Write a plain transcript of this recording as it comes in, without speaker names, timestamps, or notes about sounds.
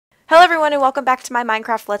Hello everyone and welcome back to my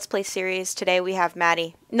Minecraft Let's Play series. Today we have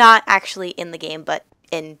Maddie. Not actually in the game, but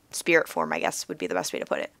in spirit form, I guess would be the best way to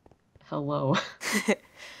put it. Hello.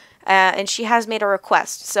 And she has made a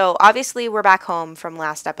request. So obviously we're back home from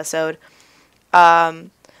last episode. I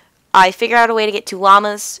figured out a way to get 2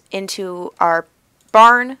 llamas into our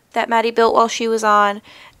barn that Maddie built while she was on.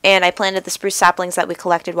 And I planted the spruce saplings that we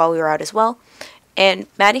collected while we were out as well. And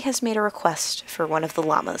Maddie has made a request for one of the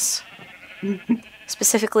llamas.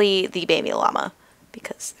 Specifically the baby llama,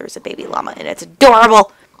 because there's a baby llama and it's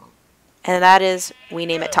adorable. And that is, we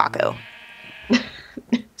name it Taco.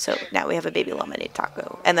 So now we have a baby llama named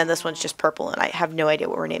Taco. And then this one's just purple and I have no idea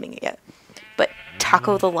what we're naming it yet. But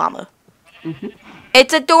Taco the llama.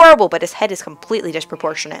 It's adorable, but his head is completely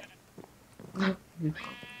disproportionate. I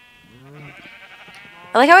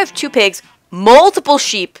like how I have 2 pigs, multiple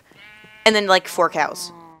sheep, and then like 4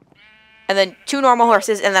 cows. And then 2 normal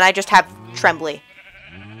horses, and then I just have Trembly.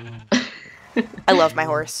 I love my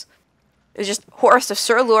horse. It's just horse of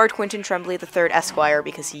Sir Lord Quentin Trembly III Esquire,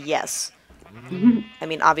 because yes. I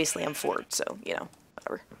mean, obviously I'm Ford, so, you know,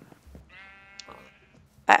 whatever.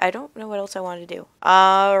 I don't know what else I wanted to do.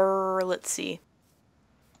 Let's see.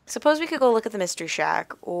 Suppose we could go look at the Mystery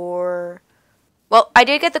Shack, or... Well, I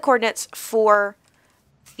did get the coordinates for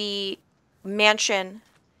the mansion,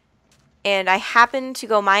 and I happened to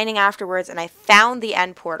go mining afterwards, and I found the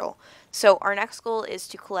end portal. So our next goal is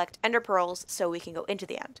to collect ender pearls so we can go into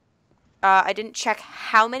the end. I didn't check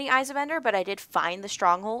how many Eyes of Ender, but I did find the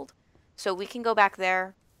stronghold. So we can go back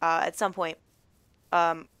there at some point.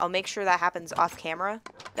 I'll make sure that happens off camera,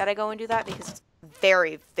 that I go and do that, because it's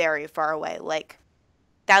very, very far away. Like,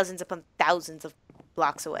 thousands upon thousands of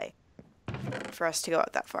blocks away for us to go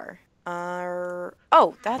out that far.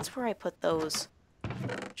 Oh, that's where I put those.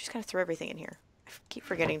 Just kind of throw everything in here. I keep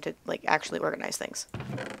forgetting to, like, actually organize things.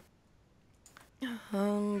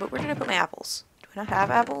 But where did I put my apples? Do I not have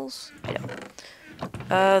apples? I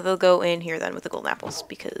don't. They'll go in here then with the golden apples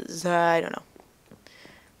because I don't know.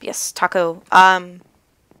 But yes, Taco. Let's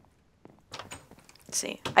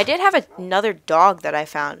see. I did have another dog that I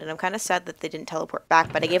found, and I'm kind of sad that they didn't teleport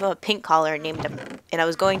back. But I gave him a pink collar and named him, and I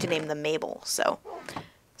was going to name them Mabel. So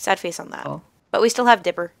sad face on that. Oh. But we still have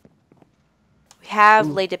Dipper. We have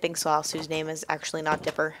Lay Dipping Sauce, whose name is actually not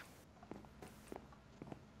Dipper.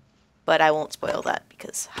 But I won't spoil that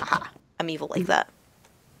because, haha, I'm evil like that.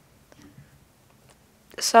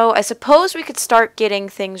 So I suppose we could start getting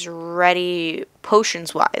things ready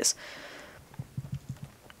potions-wise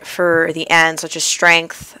for the end, such as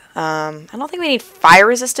strength. I don't think we need fire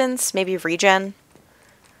resistance, maybe regen.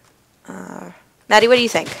 Maddie, what do you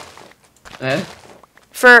think?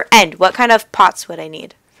 For end, what kind of pots would I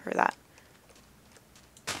need for that?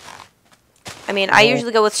 I mean, I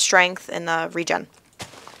usually go with strength and regen.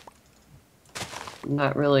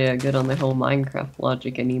 Not really good on the whole Minecraft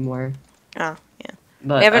logic anymore. Oh, yeah.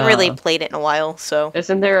 But, we haven't really played it in a while, so...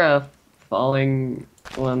 Isn't there a falling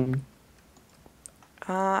one?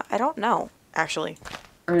 I don't know, actually.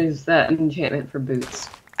 Or is that an enchantment for boots?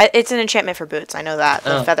 It's an enchantment for boots, I know that.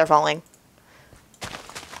 The feather falling.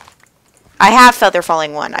 I have feather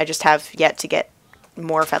falling 1, I just have yet to get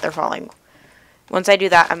more feather falling. Once I do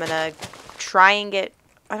that, I'm gonna try and get...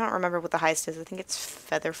 I don't remember what the highest is. I think it's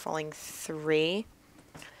feather falling 3.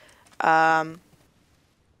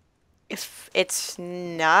 If it's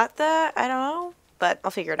not that, I don't know, but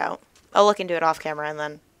I'll figure it out. I'll look into it off camera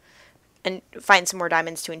and find some more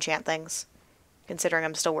diamonds to enchant things, considering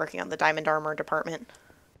I'm still working on the diamond armor department.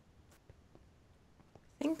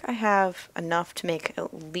 I think I have enough to make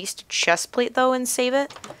at least a chest plate though and save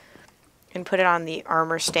it and put it on the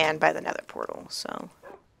armor stand by the nether portal. So,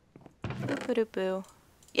 boop-a-doop-boo.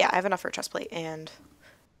 Yeah, I have enough for a chest plate and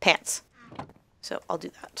pants. So I'll do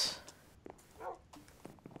that.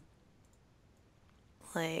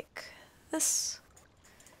 Like this.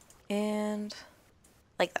 And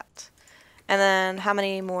like that. And then how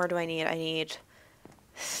many more do I need? I need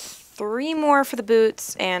 3 more for the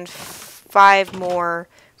boots and 5 more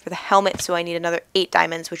for the helmet. So I need another 8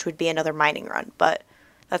 diamonds, which would be another mining run. But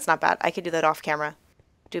that's not bad. I could do that off camera.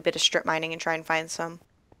 Do a bit of strip mining and try and find some.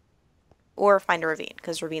 Or find a ravine,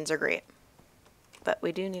 because ravines are great. But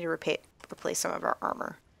we do need to replace some of our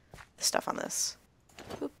armor. The stuff on this.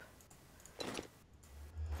 Oop.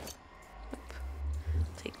 Oop.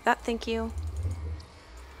 Take that, thank you.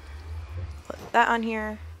 Put that on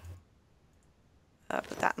here.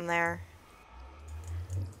 Put that in there.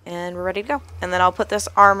 And we're ready to go. And then I'll put this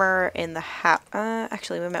armor in the hat.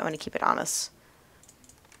 Actually, we might want to keep it on us.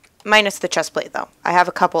 Minus the chest plate, though. I have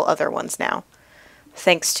a couple other ones now.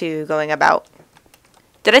 Thanks to going about.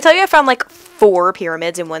 Did I tell you I found like 4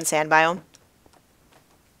 pyramids in one sand biome?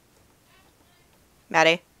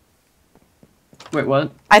 Maddie. Wait,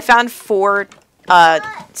 what? I found 4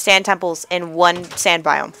 sand temples in 1 sand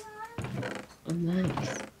biome. Oh,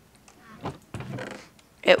 nice.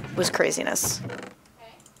 It was craziness.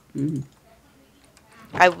 Mm.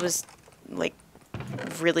 I was, like,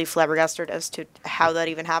 really flabbergasted as to how that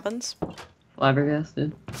even happens.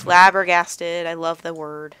 Flabbergasted. Flabbergasted. I love the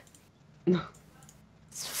word.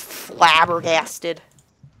 It's flabbergasted.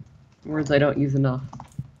 Words I don't use enough.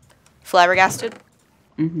 Flabbergasted.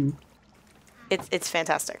 Mm-hmm. It's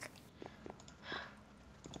fantastic.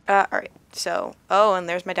 All right. So, oh, and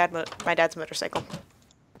there's my dad's motorcycle.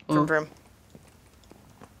 Vroom Oh. vroom.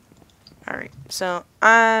 All right. So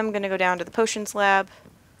I'm gonna go down to the potions lab.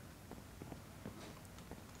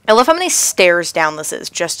 I love how many stairs down this is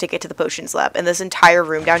just to get to the potions lab, and this entire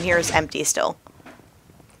room down here is empty still.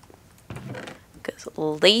 Because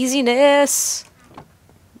laziness.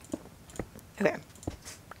 Okay.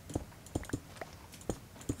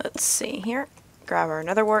 Let's see here. Grab our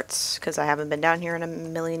nether warts, because I haven't been down here in a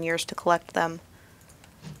million years to collect them.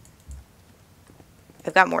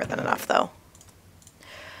 I've got more than enough, though.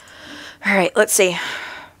 Alright, let's see.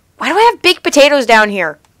 Why do I have baked potatoes down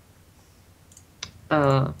here?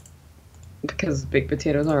 Because baked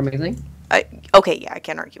potatoes are amazing. Okay, yeah, I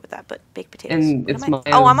can't argue with that, but baked potatoes. And What it's am I?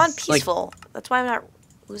 Maya's, Oh, I'm on like- peaceful. That's why I'm not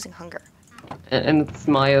losing hunger. And it's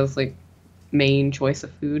Maya's, like, main choice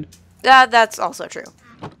of food. That's also true.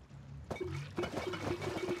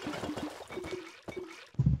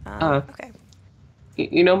 Okay.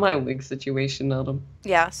 You know my wig situation, Adam?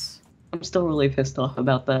 Yes. I'm still really pissed off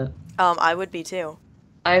about that. I would be too.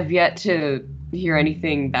 I've yet to hear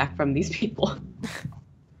anything back from these people.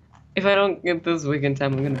 If I don't get this wig in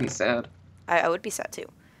time, I'm gonna be sad. I would be sad too.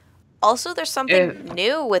 Also, there's something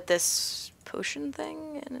new with this potion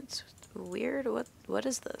thing, and it's weird. What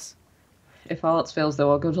is this? If all else fails,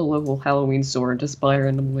 though, I'll go to the local Halloween store and just buy a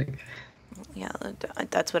random wig. Yeah,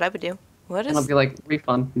 that's what I would do. What And I'll is... be like,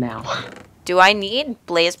 refund now. Do I need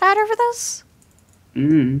blaze powder for this?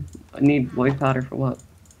 I need white powder for what?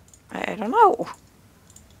 I don't know.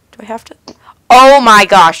 Do I have to... Oh my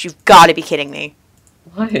gosh, you've got to be kidding me.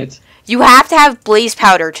 What? You have to have blaze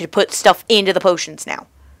powder to put stuff into the potions now.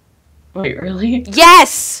 Wait, really?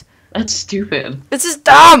 Yes! That's stupid. This is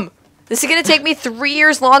dumb! This is going to take me 3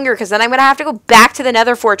 years longer, because then I'm going to have to go back to the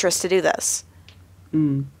nether fortress to do this.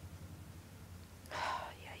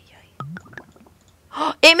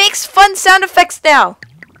 It makes fun sound effects now!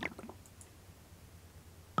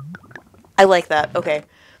 I like that. Okay.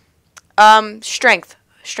 Strength.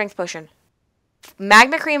 Strength potion.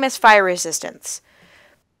 Magma cream is fire resistance.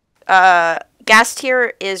 Gas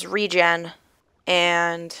tier is regen.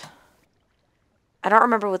 And I don't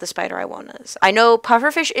remember what the spider eye one is. I know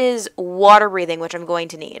pufferfish is water breathing, which I'm going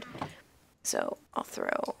to need. So I'll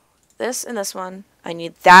throw this and this one. I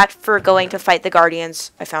need that for going to fight the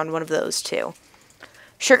guardians. I found one of those too.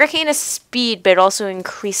 Sugarcane is speed, but it also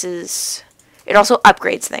increases... It also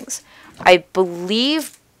upgrades things. I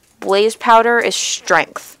believe blaze powder is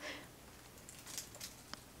strength.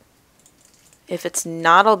 If it's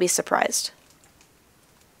not, I'll be surprised.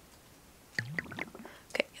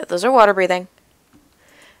 Okay, yeah, those are water breathing.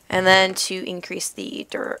 And then to increase the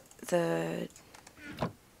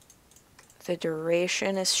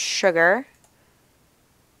duration is sugar.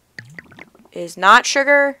 Is not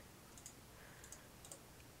sugar.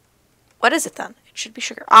 What is it then? It should be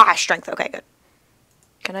sugar. Ah, strength. Okay, good.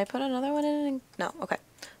 Can I put another one in? No, okay.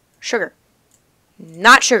 Sugar.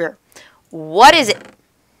 Not sugar. What is it?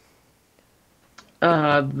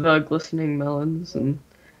 The glistening melons and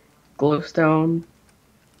glowstone.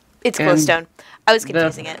 It's And glowstone. I was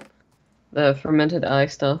confusing it. The fermented eye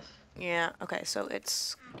stuff. Yeah, okay, so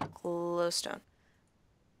it's glowstone.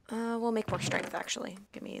 We'll make more strength, actually.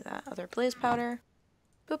 Give me that other blaze powder.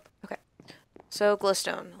 Boop. Okay. So,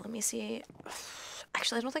 glowstone. Let me see.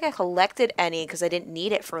 Actually, I don't think I collected any because I didn't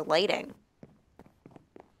need it for lighting.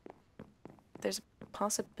 There's a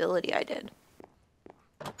possibility I did.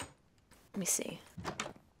 Let me see.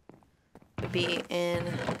 Would be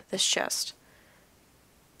in this chest.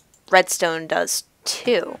 Redstone does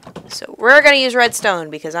too. So we're going to use redstone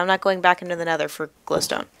because I'm not going back into the nether for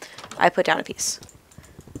glowstone. I put down a piece.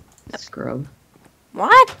 Nope. Scrub.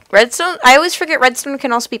 What? Redstone? I always forget redstone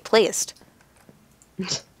can also be placed. We're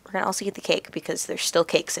going to also eat the cake because there's still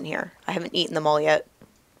cakes in here. I haven't eaten them all yet.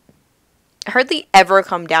 I hardly ever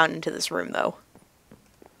come down into this room though.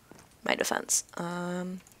 My defense.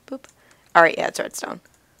 Boop. Alright, yeah, it's redstone.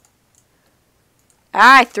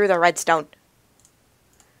 Ah, I threw the redstone.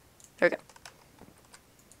 There we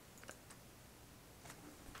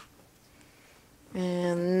go.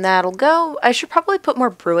 And that'll go. I should probably put more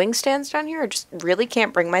brewing stands down here. I just really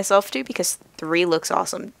can't bring myself to because 3 looks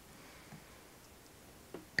awesome.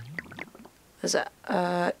 Is that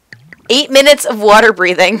 8 minutes of water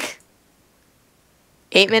breathing.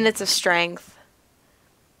 8 minutes of strength.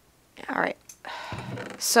 Alright.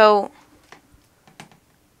 So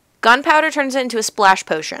gunpowder turns it into a splash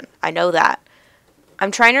potion. I know that.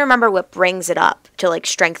 I'm trying to remember what brings it up to like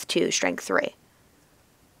strength 2, strength 3.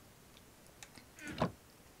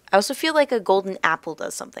 I also feel like a golden apple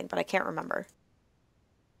does something, but I can't remember.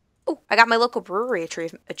 Oh, I got my local brewery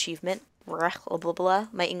achievement. Blah, blah, blah.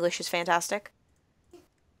 My English is fantastic.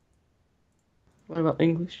 What about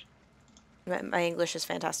English? My English is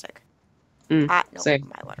fantastic. No, my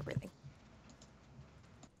water breathing.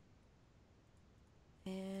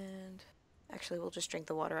 And actually, we'll just drink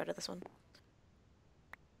the water out of this one.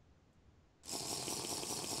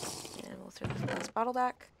 And we'll throw this bottle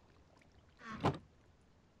back.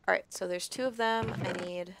 Alright, so there's 2 of them. I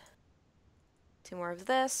need 2 more of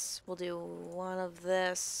this. We'll do 1 of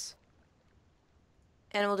this.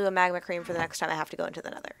 And we'll do a magma cream for the next time I have to go into the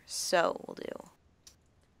nether. So we'll do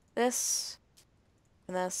this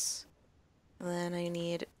and this. And then I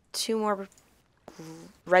need 2 more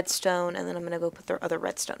redstone, and then I'm going to go put the other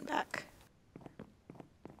redstone back.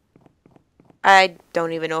 I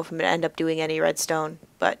don't even know if I'm going to end up doing any redstone,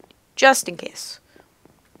 but just in case.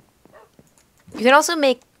 You can also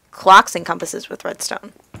make clocks and compasses with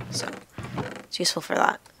redstone, so it's useful for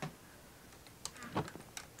that.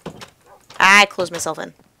 I closed myself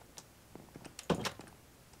in.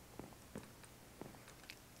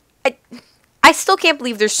 I still can't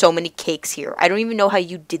believe there's so many cakes here. I don't even know how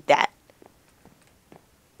you did that.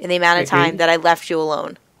 In the amount of time that I left you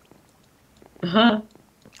alone. Uh-huh.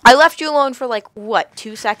 I left you alone for like, what,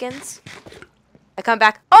 2 seconds? I come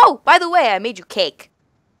back, oh, by the way, I made you cake.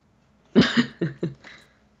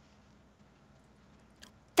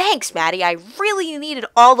 Thanks, Mady. I really needed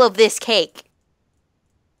all of this cake.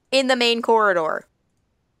 In the main corridor.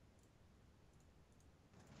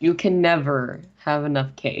 You can never have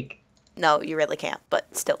enough cake. No, you really can't,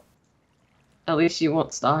 but still. At least you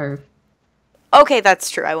won't starve. Okay, that's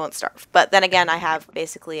true. I won't starve. But then again, I have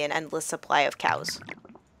basically an endless supply of cows.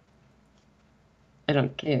 I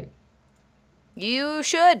don't care. You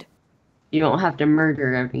should. You don't have to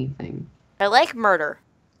murder anything. I like murder.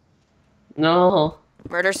 No.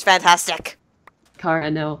 Murder's fantastic.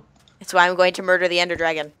 Kara, no. It's why I'm going to murder the Ender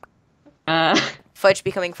Dragon. Fudge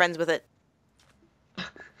becoming friends with it.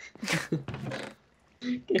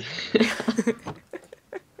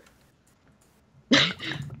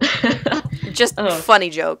 Just funny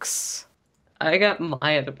jokes. I got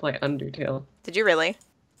Maya to play Undertale. Did you really?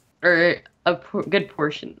 Or a good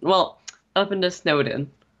portion. Well, up into Snowden.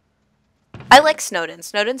 I like Snowden.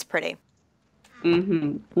 Snowden's pretty.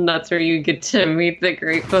 And that's where you get to meet the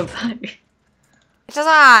Great Papyrus. It is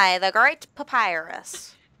I, the Great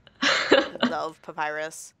Papyrus. Love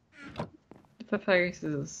papyrus. Papyrus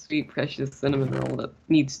is a sweet, precious cinnamon roll that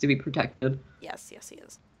needs to be protected. Yes, yes, he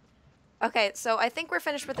is. Okay, so I think we're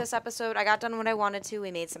finished with this episode. I got done what I wanted to.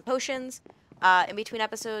 We made some potions. In between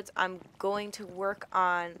episodes, I'm going to work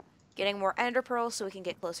on getting more ender pearls so we can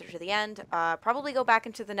get closer to the end. Probably go back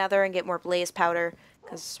into the nether and get more blaze powder,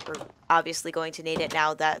 because we're obviously going to need it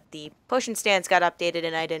now that the potion stands got updated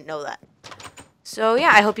and I didn't know that. So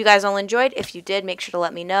yeah, I hope you guys all enjoyed. If you did, make sure to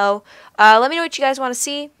let me know. Let me know what you guys want to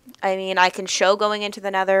see. I mean, I can show going into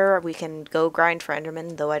the nether, or we can go grind for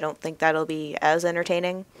enderman, though I don't think that'll be as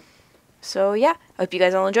entertaining. So yeah, I hope you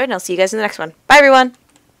guys all enjoyed, and I'll see you guys in the next one. Bye, everyone!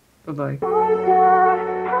 Bye-bye.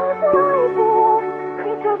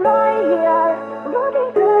 Here.